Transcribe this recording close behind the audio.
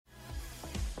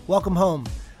Welcome home.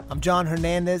 I'm John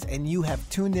Hernandez, and you have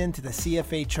tuned in to the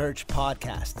CFA Church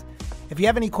podcast. If you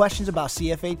have any questions about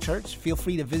CFA Church, feel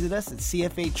free to visit us at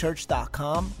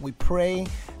cfachurch.com. We pray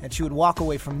that you would walk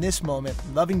away from this moment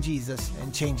loving Jesus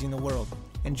and changing the world.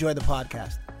 Enjoy the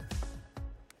podcast.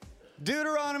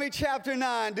 Deuteronomy chapter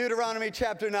 9.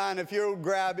 If you'll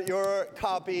grab your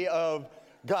copy of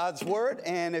God's Word,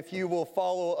 and if you will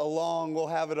follow along, we'll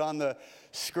have it on the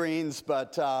screens.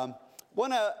 But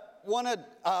want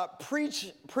to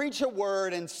preach a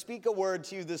word and speak a word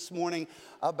to you this morning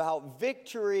about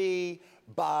victory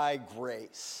by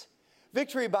grace.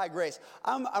 Victory by grace.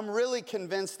 I'm really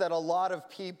convinced that a lot of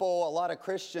people, a lot of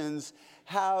Christians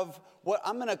have what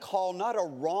I'm going to call not a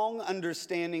wrong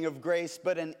understanding of grace,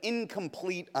 but an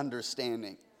incomplete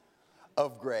understanding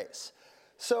of grace.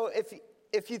 So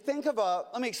if you think of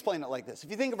let me explain it like this. If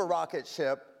you think of a rocket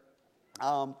ship,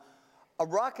 a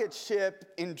rocket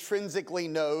ship intrinsically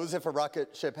knows if a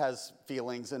rocket ship has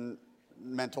feelings and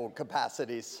mental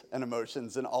capacities and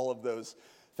emotions and all of those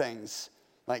things.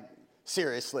 Like,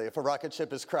 seriously, if a rocket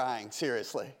ship is crying,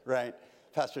 seriously, right,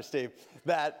 Pastor Steve,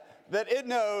 that it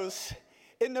knows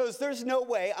there's no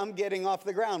way I'm getting off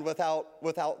the ground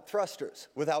without thrusters,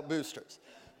 without boosters.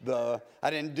 I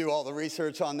didn't do all the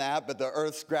research on that, but the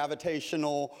Earth's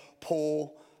gravitational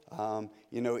pull,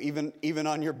 even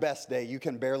on your best day, you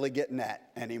can barely get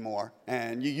net anymore.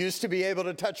 And you used to be able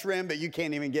to touch rim, but you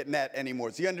can't even get net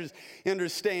anymore. So you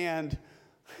understand,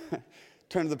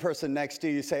 turn to the person next to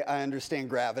you, say, I understand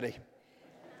gravity.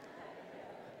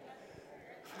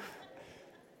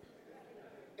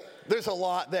 There's a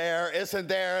lot there, isn't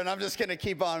there? And I'm just going to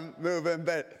keep on moving,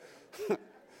 but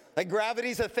like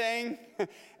gravity's a thing,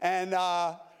 and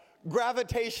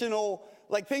gravitational,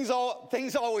 like things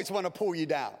always want to pull you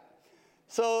down.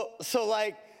 So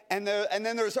like, and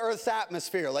then there's Earth's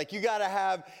atmosphere. Like you got to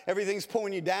have, everything's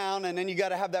pulling you down, and then you got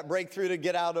to have that breakthrough to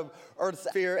get out of Earth's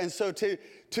atmosphere. And so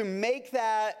to make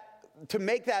that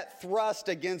thrust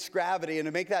against gravity and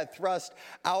to make that thrust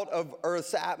out of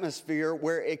Earth's atmosphere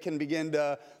where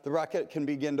the rocket can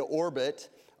begin to orbit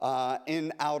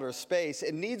in outer space,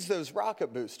 it needs those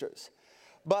rocket boosters.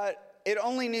 But it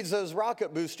only needs those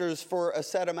rocket boosters for a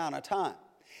set amount of time.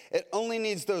 It only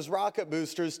needs those rocket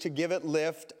boosters to give it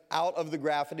lift out of the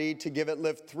gravity, to give it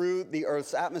lift through the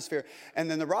Earth's atmosphere. And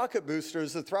then the rocket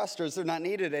boosters, the thrusters, they're not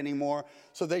needed anymore,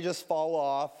 so they just fall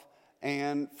off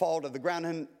and fall to the ground.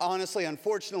 And honestly,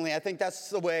 unfortunately, I think that's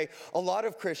the way a lot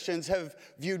of Christians have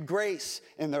viewed grace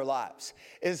in their lives,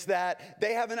 is that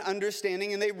they have an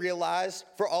understanding and they realize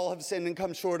for all have sinned and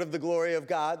come short of the glory of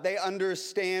God. They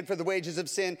understand for the wages of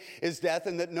sin is death,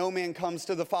 and that no man comes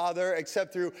to the Father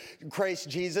except through Christ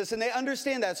Jesus. And they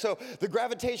understand that. So the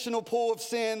gravitational pull of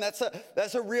sin, that's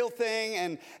a real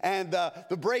thing, and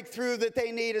the breakthrough that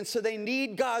they need. And so they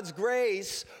need God's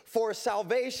grace for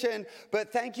salvation.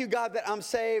 But thank you, God, that I'm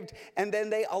saved, and then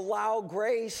they allow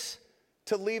grace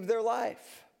to leave their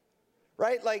life,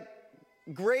 right? Like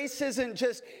grace isn't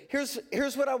just,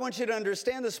 here's what I want you to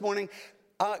understand this morning.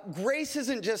 Grace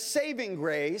isn't just saving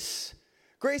grace.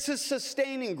 Grace is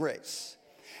sustaining grace.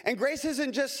 And grace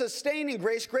isn't just sustaining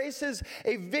grace. Grace is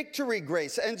a victory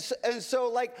grace. And so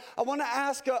like, I want to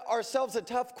ask ourselves a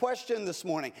tough question this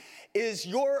morning. Is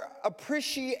your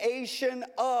appreciation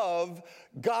of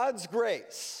God's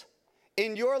grace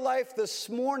in your life this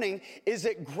morning, is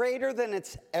it greater than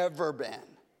it's ever been?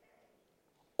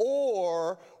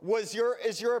 Or is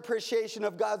your appreciation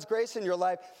of God's grace in your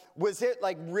life, was it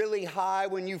like really high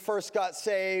when you first got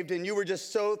saved and you were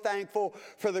just so thankful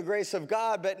for the grace of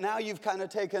God, but now you've kind of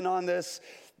taken on this,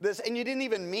 and you didn't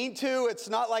even mean to. It's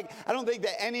not like, I don't think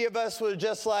that any of us were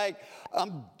just like,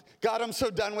 God, I'm so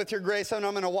done with your grace, and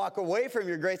I'm going to walk away from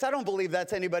your grace. I don't believe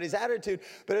that's anybody's attitude,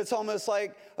 but it's almost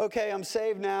like, okay, I'm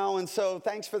saved now, and so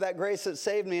thanks for that grace that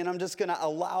saved me, and I'm just going to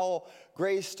allow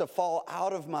grace to fall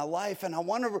out of my life. And I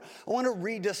want to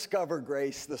rediscover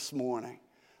grace this morning.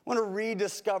 I want to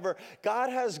rediscover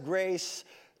God has grace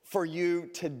for you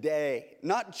today,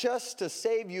 not just to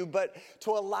save you, but to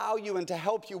allow you and to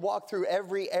help you walk through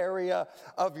every area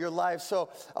of your life. So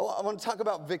I want to talk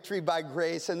about victory by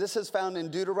grace, and this is found in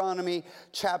Deuteronomy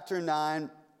chapter 9.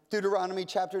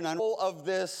 All of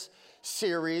this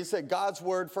series, that God's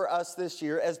word for us this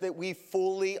year is that we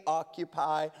fully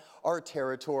occupy our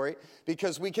territory,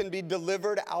 because we can be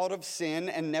delivered out of sin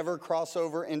and never cross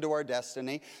over into our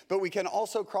destiny, but we can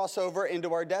also cross over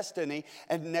into our destiny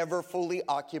and never fully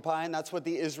occupy, and that's what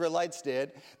the Israelites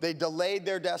did. They delayed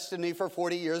their destiny for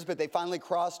 40 years, but they finally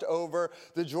crossed over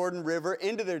the Jordan River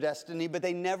into their destiny, but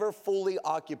they never fully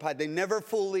occupied. They never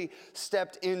fully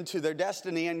stepped into their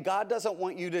destiny, and God doesn't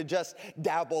want you to just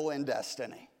dabble in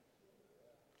destiny.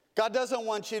 God doesn't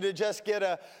want you to just get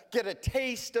a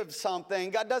taste of something.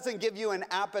 God doesn't give you an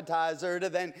appetizer to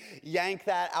then yank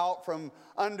that out from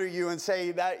under you and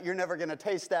say that you're never going to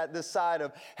taste that this side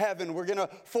of heaven. We're going to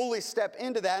fully step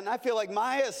into that. And I feel like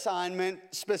my assignment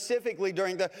specifically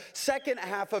during the second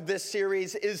half of this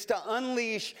series is to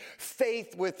unleash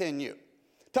faith within you.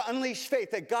 To unleash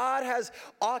faith, that God has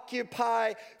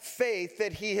occupied faith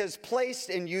that he has placed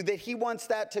in you, that he wants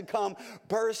that to come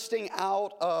bursting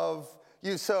out of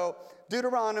you. So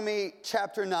Deuteronomy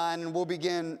chapter 9, and we'll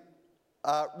begin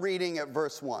reading at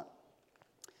verse 1.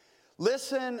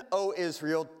 Listen, O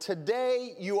Israel,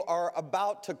 today you are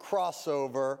about to cross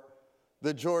over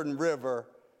the Jordan River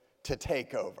to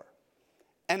take over.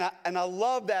 And I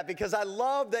love that, because I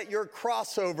love that your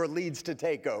crossover leads to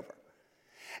takeover.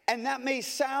 And that may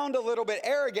sound a little bit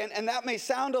arrogant, and that may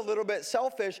sound a little bit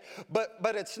selfish, but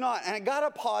it's not. And I got to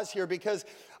pause here, because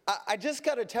I just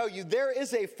got to tell you, there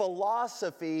is a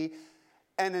philosophy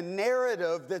and a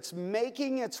narrative that's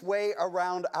making its way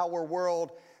around our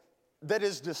world that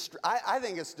is, I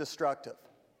think it's destructive.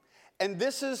 And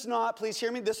this is not, please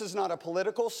hear me, this is not a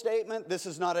political statement. This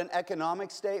is not an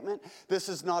economic statement. This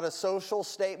is not a social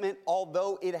statement,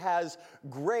 although it has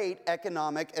great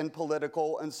economic and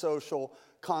political and social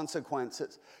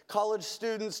consequences. College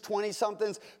students,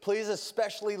 20-somethings, please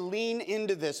especially lean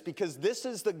into this, because this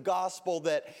is the gospel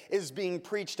that is being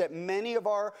preached at many of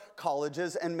our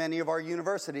colleges and many of our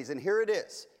universities. And here it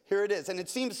is. Here it is. And it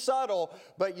seems subtle,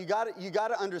 but you got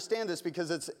to understand this,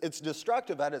 because it's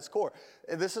destructive at its core.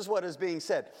 This is what is being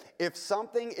said. If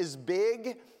something is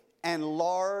big and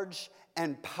large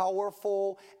and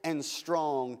powerful and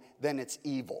strong, then it's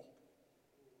evil.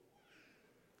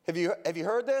 Have you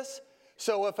heard this?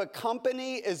 So if a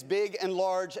company is big and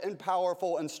large and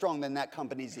powerful and strong, then that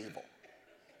company's evil.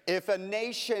 If a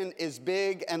nation is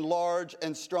big and large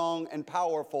and strong and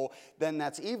powerful, then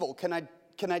that's evil. Can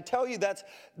I tell you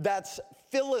that's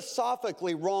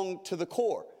philosophically wrong to the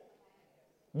core?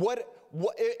 What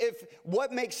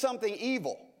makes something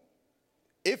evil?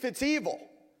 If it's evil,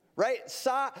 right?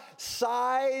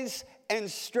 Size and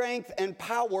strength and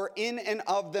power in and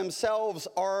of themselves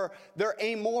they're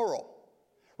amoral.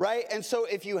 Right? And so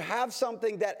if you have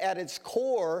something that at its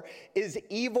core is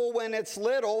evil when it's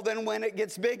little, then when it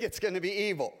gets big, it's going to be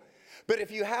evil. But if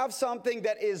you have something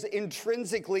that is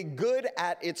intrinsically good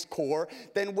at its core,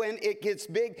 then when it gets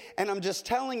big, and I'm just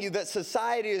telling you that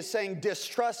society is saying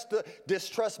distrust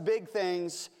big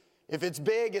things. If it's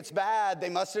big, it's bad. They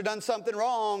must have done something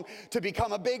wrong to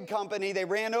become a big company. They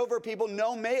ran over people.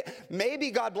 No,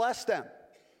 maybe God blessed them.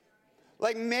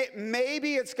 Like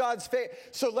maybe it's God's faith.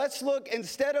 So let's look,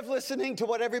 instead of listening to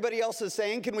what everybody else is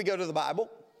saying, can we go to the Bible?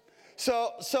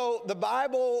 So the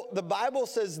Bible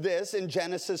says this in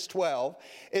Genesis 12.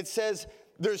 It says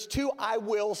there's two I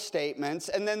will statements,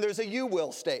 and then there's a you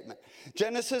will statement.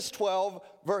 Genesis 12,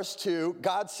 verse 2,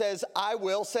 God says, I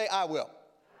will, say I will.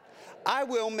 I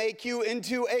will make you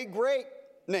into a great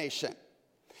nation.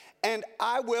 And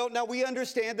I will, now we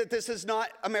understand that this is not,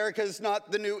 America is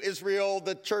not the new Israel,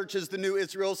 the church is the new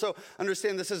Israel, so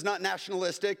understand this is not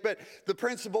nationalistic, but the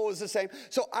principle is the same.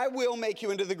 So I will make you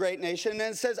into the great nation,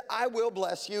 and it says, I will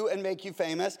bless you and make you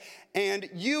famous, and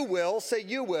you will, say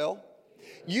you will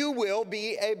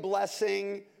be a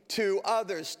blessing to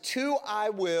others. Two I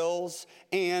wills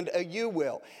and a you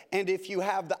will. And if you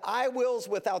have the I wills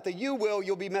without the you will,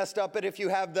 you'll be messed up. But if you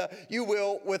have the you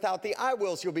will without the I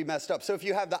wills, you'll be messed up. So if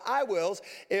you have the I wills,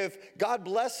 if God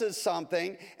blesses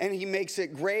something and he makes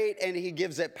it great and he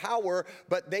gives it power,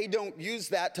 but they don't use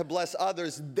that to bless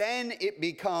others, then it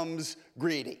becomes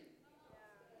greedy.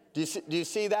 Do you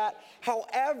see that?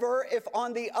 However, if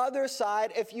on the other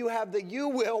side, if you have the you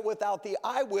will without the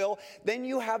I will, then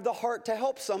you have the heart to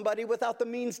help somebody without the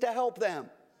means to help them.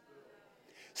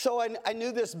 So I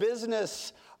knew this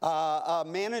business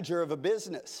manager of a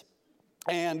business.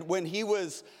 And when he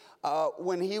was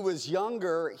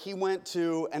younger, he went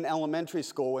to an elementary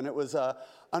school, and it was a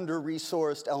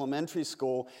under-resourced elementary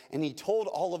school. And he told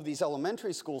all of these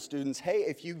elementary school students, hey,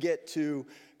 if you get to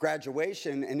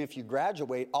graduation and if you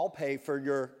graduate, I'll pay for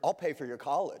your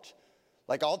college.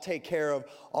 Like, I'll take care of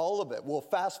all of it. Well,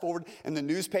 fast forward, and the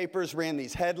newspapers ran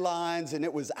these headlines, and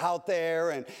it was out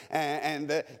there, and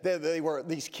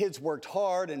these kids worked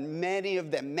hard, and many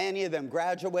of them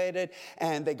graduated,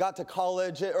 and they got to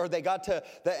college, or they got to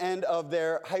the end of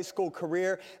their high school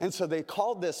career, and so they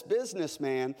called this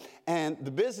businessman, and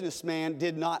the businessman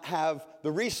did not have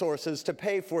the resources to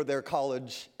pay for their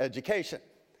college education.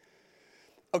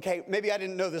 Okay, maybe I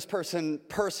didn't know this person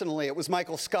personally. It was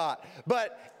Michael Scott,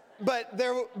 but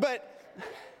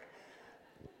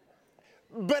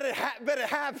but it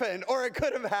happened, or it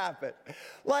could have happened.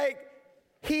 Like,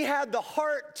 he had the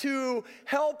heart to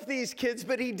help these kids,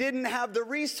 but he didn't have the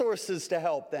resources to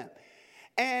help them.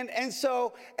 And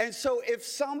so if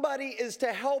somebody is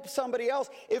to help somebody else,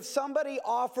 if somebody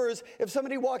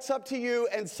walks up to you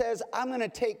and says, I'm going to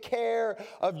take care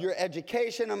of your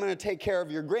education, I'm going to take care of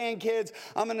your grandkids,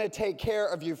 I'm going to take care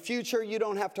of your future, you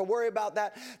don't have to worry about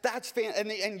that, that's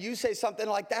and you say something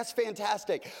like, that's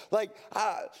fantastic. Like,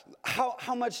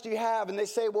 how much do you have? And they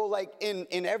say, well, like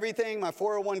in everything, my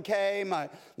 401k,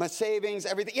 my savings,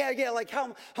 everything. Yeah, like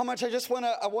how much?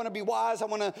 I want to be wise. I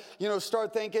want to,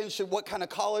 start thinking, what kind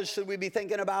of college should we be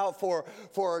thinking about for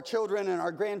our children and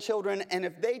our grandchildren? And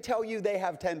if they tell you they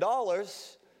have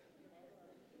 $10,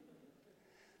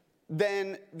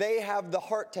 then they have the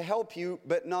heart to help you,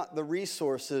 but not the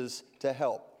resources to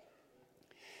help.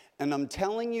 And I'm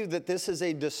telling you that this is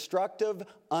a destructive,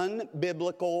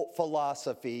 unbiblical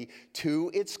philosophy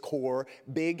to its core.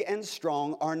 Big and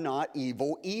strong are not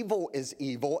evil. Evil is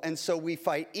evil. And so we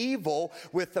fight evil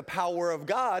with the power of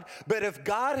God. But if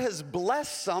God has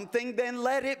blessed something, then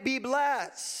let it be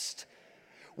blessed.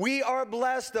 We are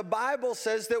blessed. The Bible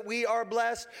says that we are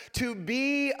blessed to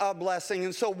be a blessing.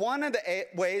 And so one of the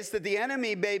ways that the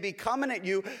enemy may be coming at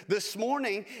you this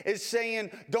morning is saying,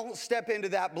 don't step into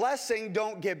that blessing.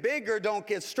 Don't get bigger. Don't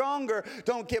get stronger.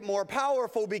 Don't get more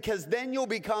powerful, because then you'll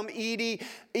become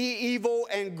evil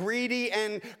and greedy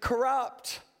and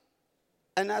corrupt.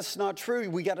 And that's not true.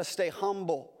 We got to stay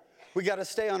humble. We got to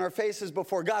stay on our faces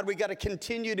before God. We got to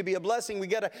continue to be a blessing. We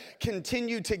got to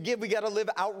continue to give. We got to live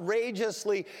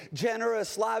outrageously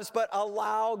generous lives, but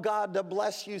allow God to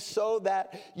bless you so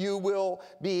that you will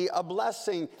be a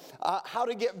blessing. How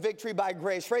to get victory by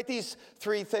grace. Write these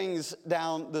 3 things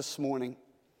down this morning.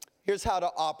 Here's how to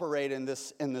operate in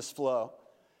this flow.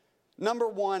 Number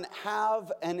 1,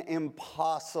 have an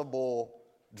impossible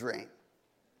dream.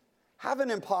 Have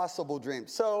an impossible dream.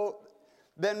 So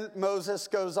then Moses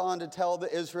goes on to tell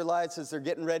the Israelites as they're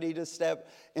getting ready to step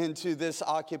into this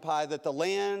occupy that the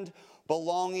land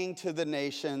belonging to the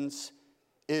nations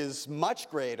is much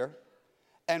greater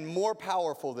and more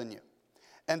powerful than you.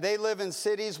 And they live in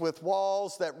cities with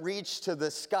walls that reach to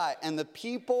the sky, and the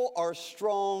people are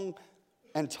strong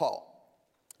and tall.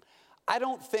 I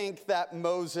don't think that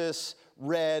Moses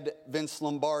read Vince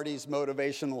Lombardi's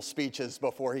motivational speeches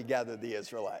before he gathered the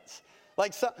Israelites.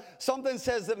 Like something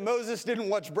says that Moses didn't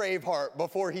watch Braveheart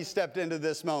before he stepped into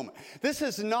this moment. This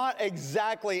is not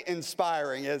exactly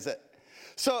inspiring, is it?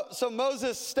 So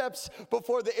Moses steps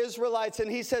before the Israelites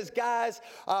and he says, guys,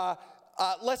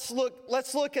 let's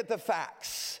look at the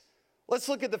facts. Let's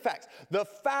look at the facts. The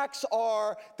facts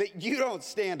are that you don't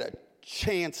stand a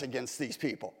chance against these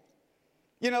people.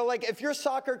 Like if your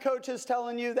soccer coach is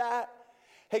telling you that,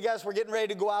 hey guys, we're getting ready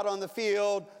to go out on the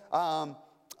field.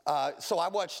 So I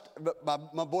watched,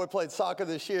 my boy played soccer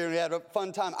this year and we had a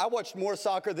fun time. I watched more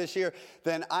soccer this year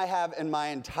than I have in my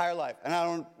entire life. And I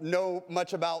don't know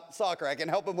much about soccer. I can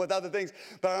help him with other things,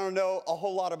 but I don't know a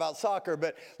whole lot about soccer.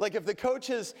 But like if the coach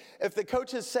is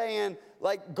saying,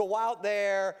 like, go out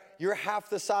there, you're half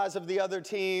the size of the other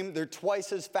team, they're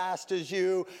twice as fast as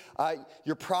you,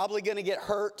 you're probably going to get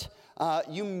hurt.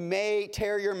 You may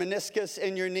tear your meniscus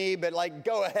in your knee, but like,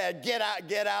 go ahead,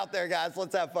 get out there, guys,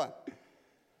 let's have fun.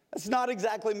 It's not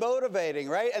exactly motivating,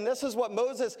 right? And this is what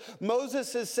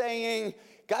Moses is saying,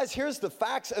 guys, here's the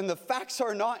facts, and the facts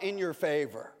are not in your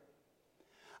favor.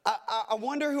 I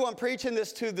wonder who I'm preaching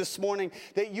this to this morning,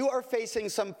 that you are facing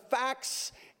some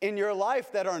facts in your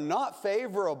life that are not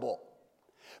favorable.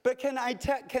 But can I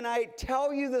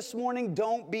tell you this morning,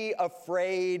 don't be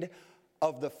afraid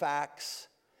of the facts.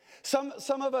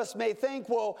 Some of us may think,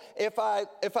 well, if I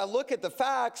look at the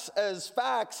facts as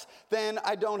facts, then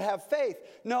I don't have faith.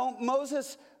 No,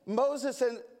 Moses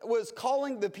was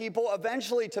calling the people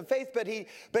eventually to faith, but he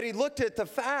looked at the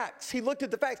facts. He looked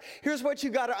at the facts. Here's what you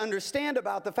got to understand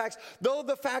about the facts. Though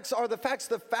the facts are the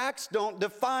facts don't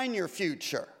define your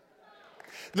future.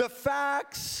 The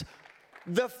facts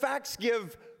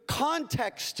give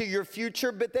context to your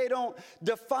future, but they don't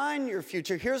define your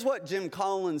future. Here's what Jim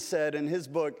Collins said in his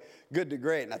book, Good to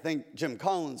Great, and I think Jim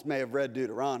Collins may have read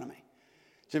Deuteronomy.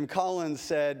 Jim Collins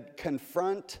said,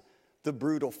 confront the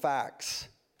brutal facts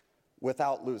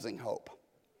without losing hope.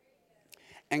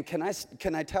 And can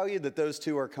I tell you that those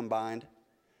two are combined?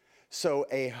 So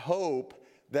a hope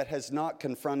that has not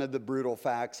confronted the brutal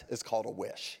facts is called a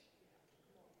wish.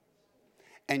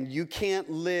 And you can't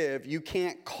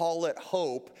call it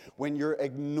hope when you're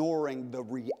ignoring the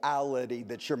reality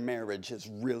that your marriage is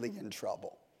really in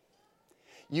trouble.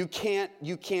 You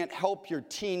can't help your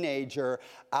teenager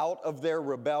out of their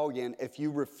rebellion if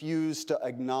you refuse to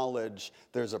acknowledge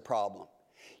there's a problem.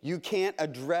 You can't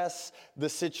address the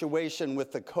situation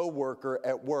with the coworker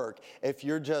at work if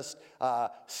you're just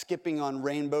skipping on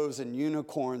rainbows and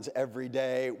unicorns every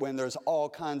day when there's all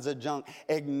kinds of junk.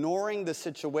 Ignoring the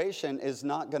situation is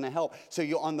not going to help. So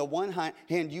on the one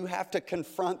hand, you have to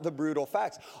confront the brutal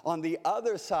facts. On the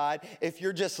other side, if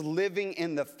you're just living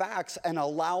in the facts and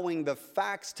allowing the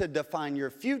facts to define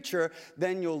your future,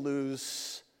 then you'll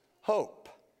lose hope.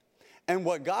 And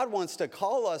what God wants to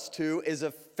call us to is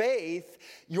a faith.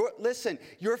 Listen,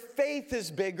 your faith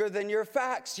is bigger than your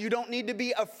facts. You don't need to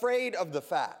be afraid of the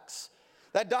facts.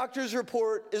 That doctor's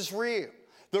report is real.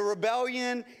 The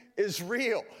rebellion is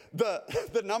real. The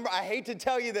number, I hate to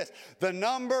tell you this, the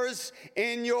numbers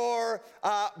in your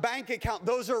bank account,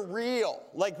 those are real.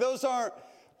 Like those aren't,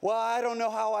 well, I don't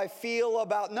know how I feel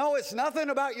about, no, it's nothing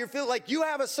about your feel. Like you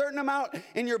have a certain amount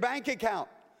in your bank account.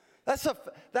 That's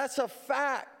a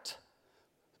fact.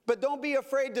 But don't be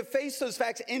afraid to face those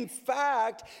facts. In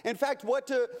fact, what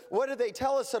do they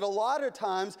tell us? That a lot of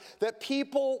times that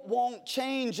people won't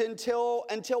change until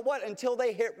what? Until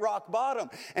they hit rock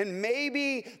bottom. And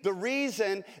maybe the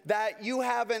reason that you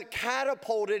haven't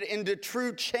catapulted into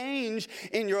true change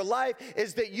in your life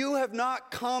is that you have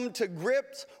not come to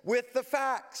grips with the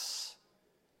facts.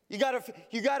 You gotta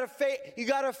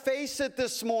face it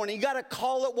this morning. You gotta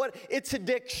call it what it's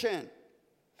addiction.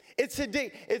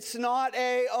 It's not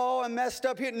I messed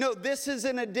up here. No, this is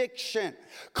an addiction.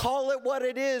 Call it what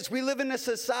it is. We live in a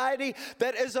society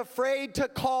that is afraid to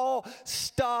call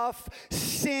stuff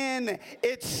sin.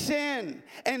 It's sin,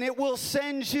 and it will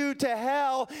send you to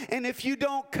hell. And if you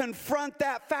don't confront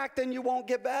that fact, then you won't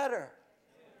get better.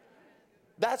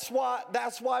 That's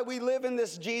why we live in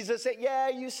this Jesus. Yeah,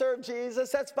 you serve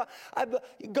Jesus. That's fine.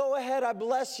 Go ahead. I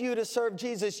bless you to serve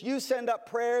Jesus. You send up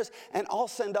prayers, and I'll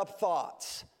send up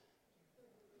thoughts.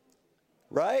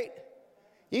 Right?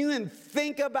 You can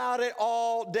think about it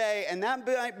all day, and that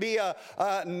might be a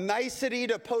nicety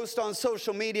to post on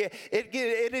social media. It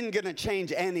isn't going to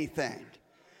change anything.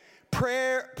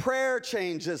 Prayer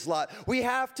changes a lot. We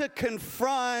have to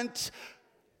confront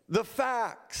the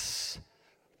facts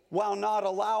while not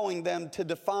allowing them to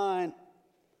define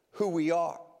who we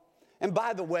are. And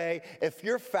by the way, if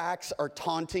your facts are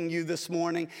taunting you this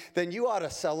morning, then you ought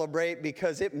to celebrate,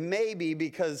 because it may be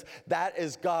because that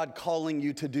is God calling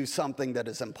you to do something that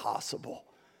is impossible.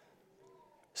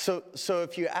 So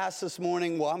if you ask this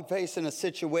morning, well, I'm facing a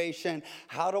situation,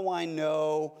 how do I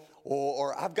know?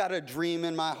 Or I've got a dream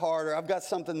in my heart, or I've got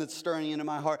something that's stirring into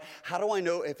my heart. How do I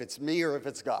know if it's me or if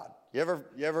it's God? You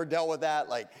ever dealt with that?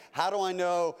 Like, how do I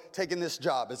know taking this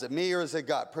job? Is it me or is it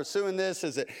God? Pursuing this,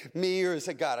 is it me or is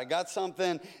it God? I got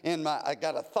something I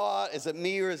got a thought. Is it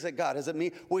me or is it God? Is it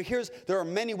me? Well, there are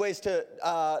many ways to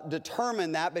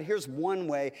determine that, but here's one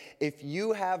way. If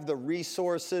you have the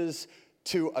resources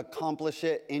to accomplish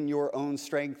it in your own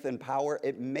strength and power,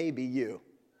 it may be you.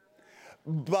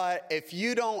 But if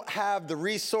you don't have the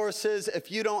resources,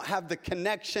 if you don't have the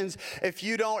connections, if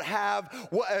you don't have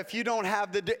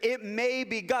it may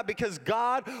be God, because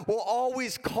God will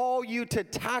always call you to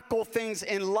tackle things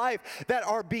in life that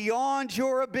are beyond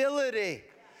your ability.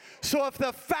 So if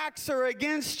the facts are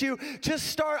against you, just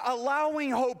start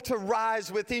allowing hope to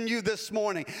rise within you this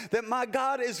morning, that my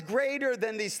God is greater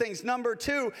than these things. Number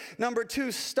two,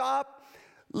 stop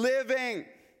living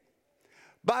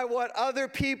by what other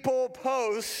people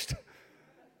post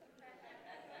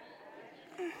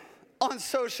on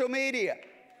social media.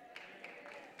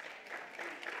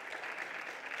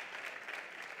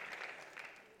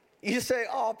 You say,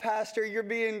 oh, Pastor, you're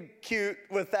being cute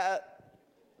with that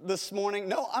this morning.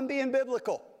 No, I'm being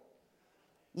biblical.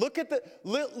 Look at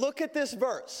this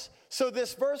verse. So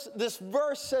this verse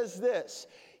says this: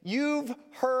 you've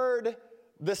heard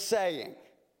the saying.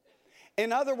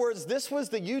 In other words, this was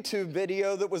the YouTube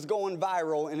video that was going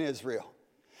viral in Israel.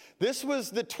 This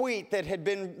was the tweet that had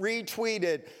been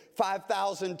retweeted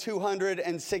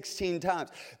 5,216 times.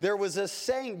 There was a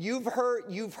saying, you've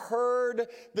heard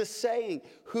the saying,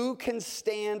 who can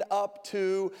stand up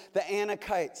to the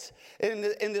Anakites?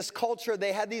 In this culture,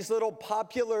 they had these little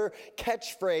popular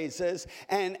catchphrases.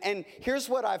 And here's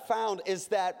what I found is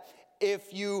that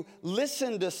if you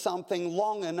listen to something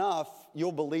long enough,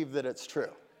 you'll believe that it's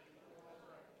true.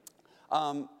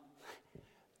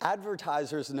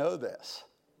 Advertisers know this,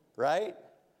 right?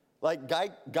 Like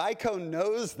Geico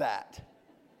knows that.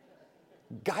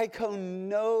 Geico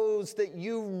knows that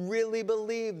you really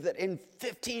believe that in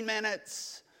 15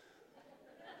 minutes.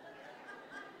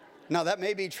 Now that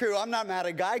may be true. I'm not mad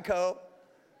at Geico.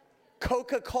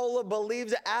 Coca-Cola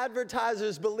believes,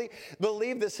 advertisers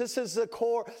believe this. This is the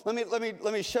core. Let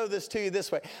me show this to you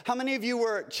this way. How many of you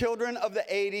were children of the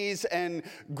 80s and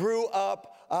grew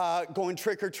up going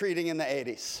trick-or-treating in the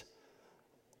 80s?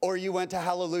 Or you went to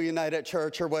Hallelujah Night at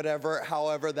church or whatever,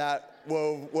 however that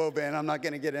wove in. I'm not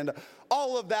going to get into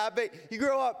all of that, but you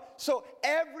grow up. So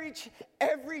every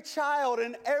child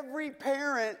and every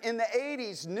parent in the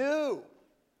 80s knew.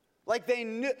 Like they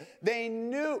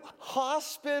knew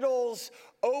hospitals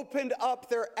opened up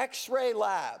their x-ray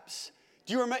labs.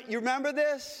 Do you remember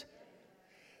this?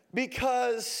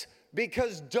 Because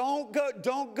don't go.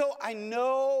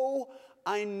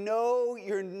 I know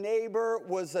your neighbor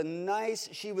was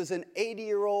she was an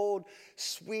 80-year-old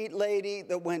sweet lady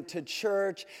that went to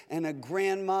church and a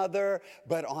grandmother,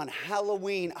 but on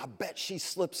Halloween, I bet she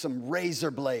slipped some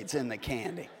razor blades in the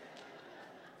candy.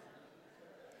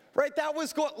 Right, that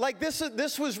was going, like this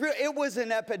was real. It was an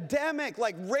epidemic,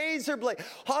 like razor blade.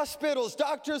 Hospitals,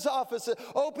 doctor's offices,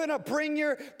 open up, bring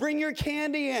your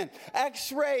candy in,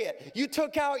 x-ray it. You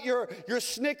took out your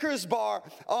Snickers bar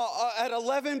at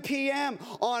 11 p.m.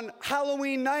 on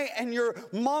Halloween night, and your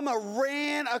mama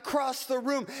ran across the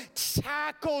room,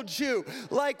 tackled you,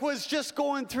 like was just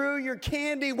going through your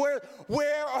candy. Where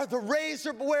are the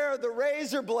razor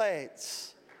blades?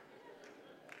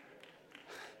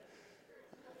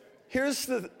 Here's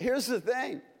the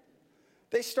thing.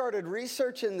 They started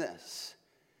researching this.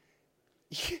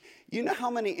 You know how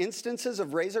many instances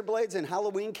of razor blades in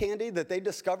Halloween candy that they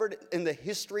discovered in the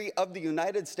history of the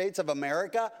United States of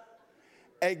America?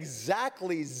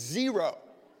 Exactly 0.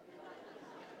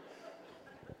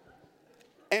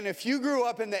 And if you grew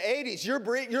up in the 80s,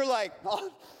 you're like, oh,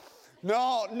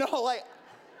 no,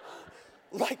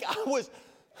 like I was,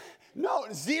 no,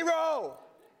 0.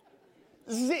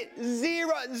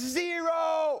 Zero.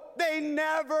 They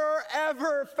never,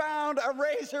 ever found a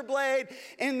razor blade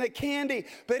in the candy.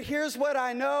 But here's what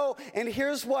I know, and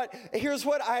here's what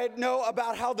I know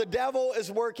about how the devil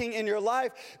is working in your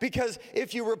life. Because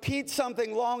if you repeat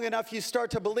something long enough, you start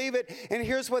to believe it. And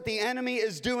here's what the enemy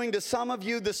is doing to some of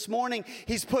you this morning.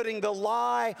 He's putting the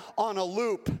lie on a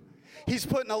loop. He's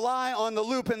putting a lie on the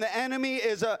loop, and the enemy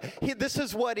this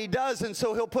is what he does, and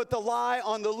so he'll put the lie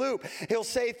on the loop. He'll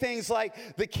say things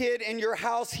like, the kid in your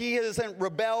house, he hasn't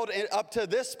rebelled up to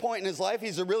this point in his life.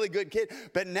 He's a really good kid,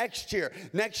 but next year,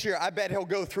 I bet he'll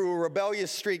go through a rebellious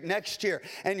streak next year.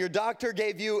 And your doctor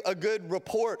gave you a good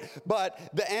report, but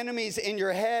the enemy's in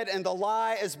your head, and the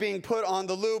lie is being put on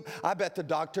the loop. I bet the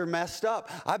doctor messed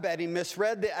up. I bet he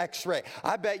misread the x-ray.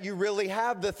 I bet you really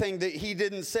have the thing that he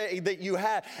didn't say that you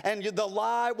had, and the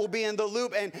lie will be in the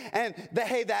loop, and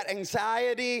that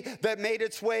anxiety that made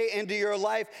its way into your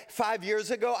life 5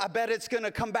 years ago, I bet it's going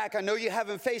to come back. I know you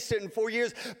haven't faced it in 4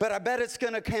 years, but I bet it's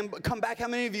going to come back. How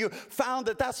many of you found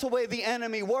that that's the way the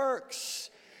enemy works?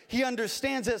 He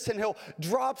understands this, and he'll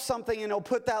drop something, and he'll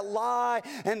put that lie,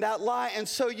 and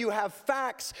so you have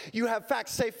facts.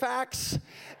 Say facts.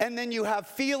 And then you have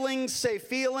feelings. Say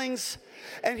feelings.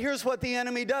 And here's what the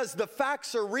enemy does. The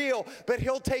facts are real, but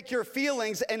he'll take your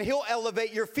feelings and he'll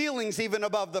elevate your feelings even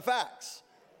above the facts.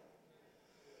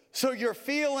 So your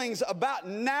feelings about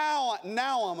now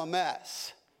I'm a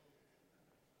mess.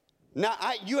 Now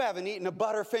you haven't eaten a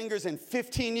Butterfingers in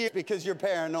 15 years because you're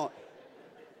paranoid.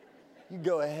 You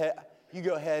go ahead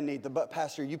and eat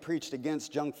Pastor, you preached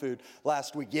against junk food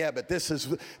last week. Yeah, but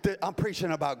I'm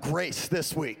preaching about grace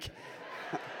this week.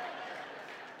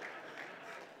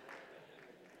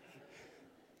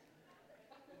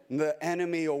 The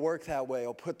enemy will work that way.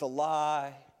 He'll put the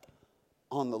lie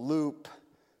on the loop.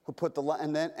 He'll put the lie,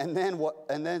 and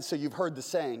then. So you've heard the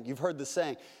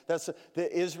saying. That's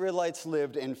the Israelites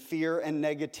lived in fear and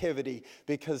negativity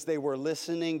because they were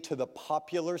listening to the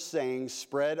popular sayings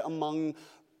spread among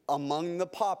the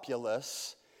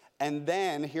populace. And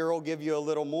then here I'll give you a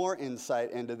little more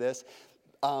insight into this.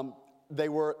 They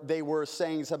were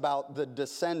sayings about the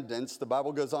descendants. The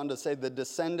Bible goes on to say the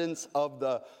descendants of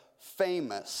the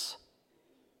famous.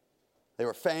 They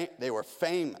were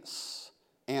famous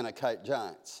Anakite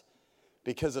giants.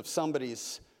 Because if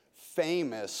somebody's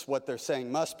famous, what they're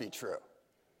saying must be true.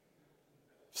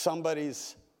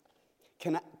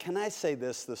 Can I say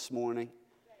this morning?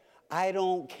 I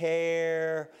don't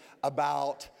care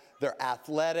about their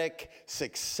athletic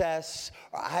success,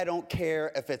 or I don't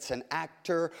care if it's an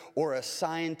actor or a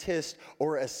scientist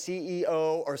or a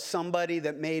CEO or somebody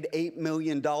that made $8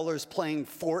 million playing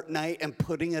Fortnite and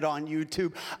putting it on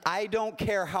YouTube. I don't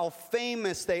care how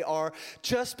famous they are.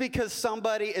 Just because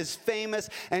somebody is famous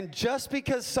and just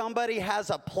because somebody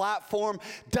has a platform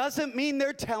doesn't mean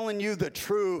they're telling you the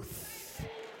truth.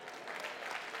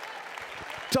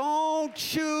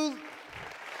 Don't you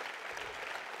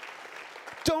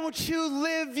Don't you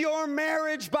live your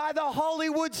marriage by the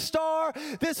Hollywood star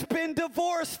that's been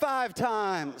divorced 5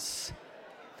 times.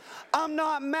 I'm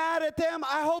not mad at them.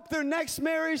 I hope their next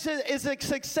marriage is a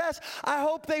success. I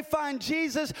hope they find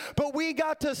Jesus. But we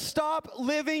got to stop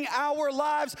living our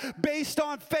lives based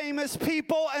on famous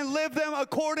people and live them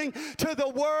according to the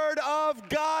Word of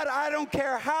God. I don't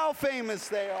care how famous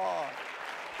they are.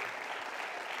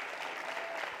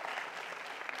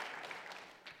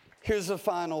 Here's a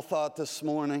final thought this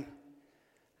morning.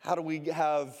 How do we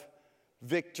have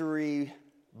victory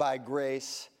by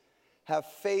grace? Have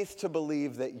faith to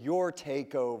believe that your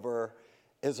takeover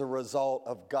is a result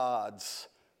of God's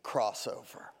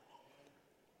crossover.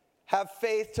 Have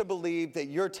faith to believe that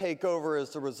your takeover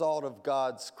is the result of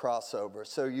God's crossover.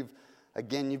 So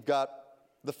you've got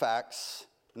the facts,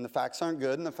 and the facts aren't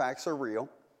good, and the facts are real.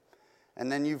 And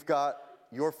then you've got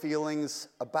your feelings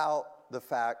about the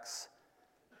facts.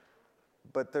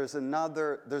 But there's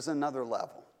another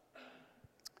level.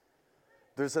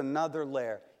 There's another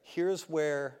layer. Here's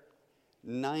where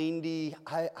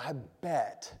I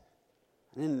bet,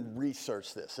 I didn't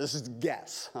research this. This is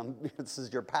guess. This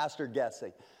is your pastor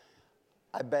guessing.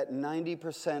 I bet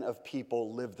 90% of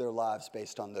people live their lives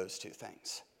based on those two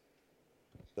things.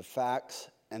 The facts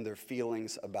and their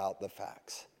feelings about the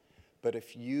facts. But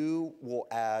if you will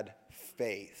add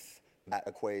faith to that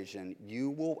equation, you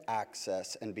will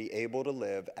access and be able to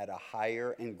live at a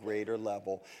higher and greater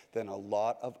level than a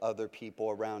lot of other people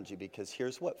around you. Because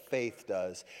here's what faith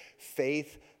does.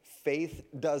 Faith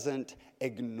doesn't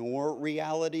ignore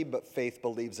reality, but faith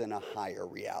believes in a higher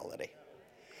reality.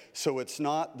 So it's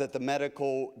not that the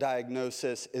medical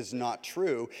diagnosis is not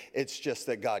true, it's just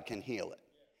that God can heal it.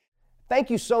 Thank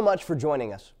you so much for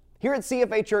joining us. Here at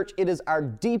CFA Church, it is our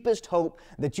deepest hope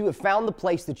that you have found the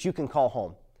place that you can call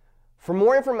home. For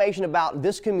more information about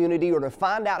this community or to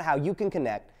find out how you can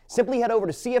connect, simply head over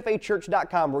to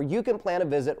cfachurch.com where you can plan a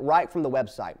visit right from the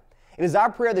website. It is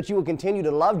our prayer that you will continue to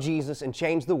love Jesus and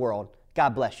change the world.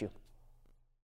 God bless you.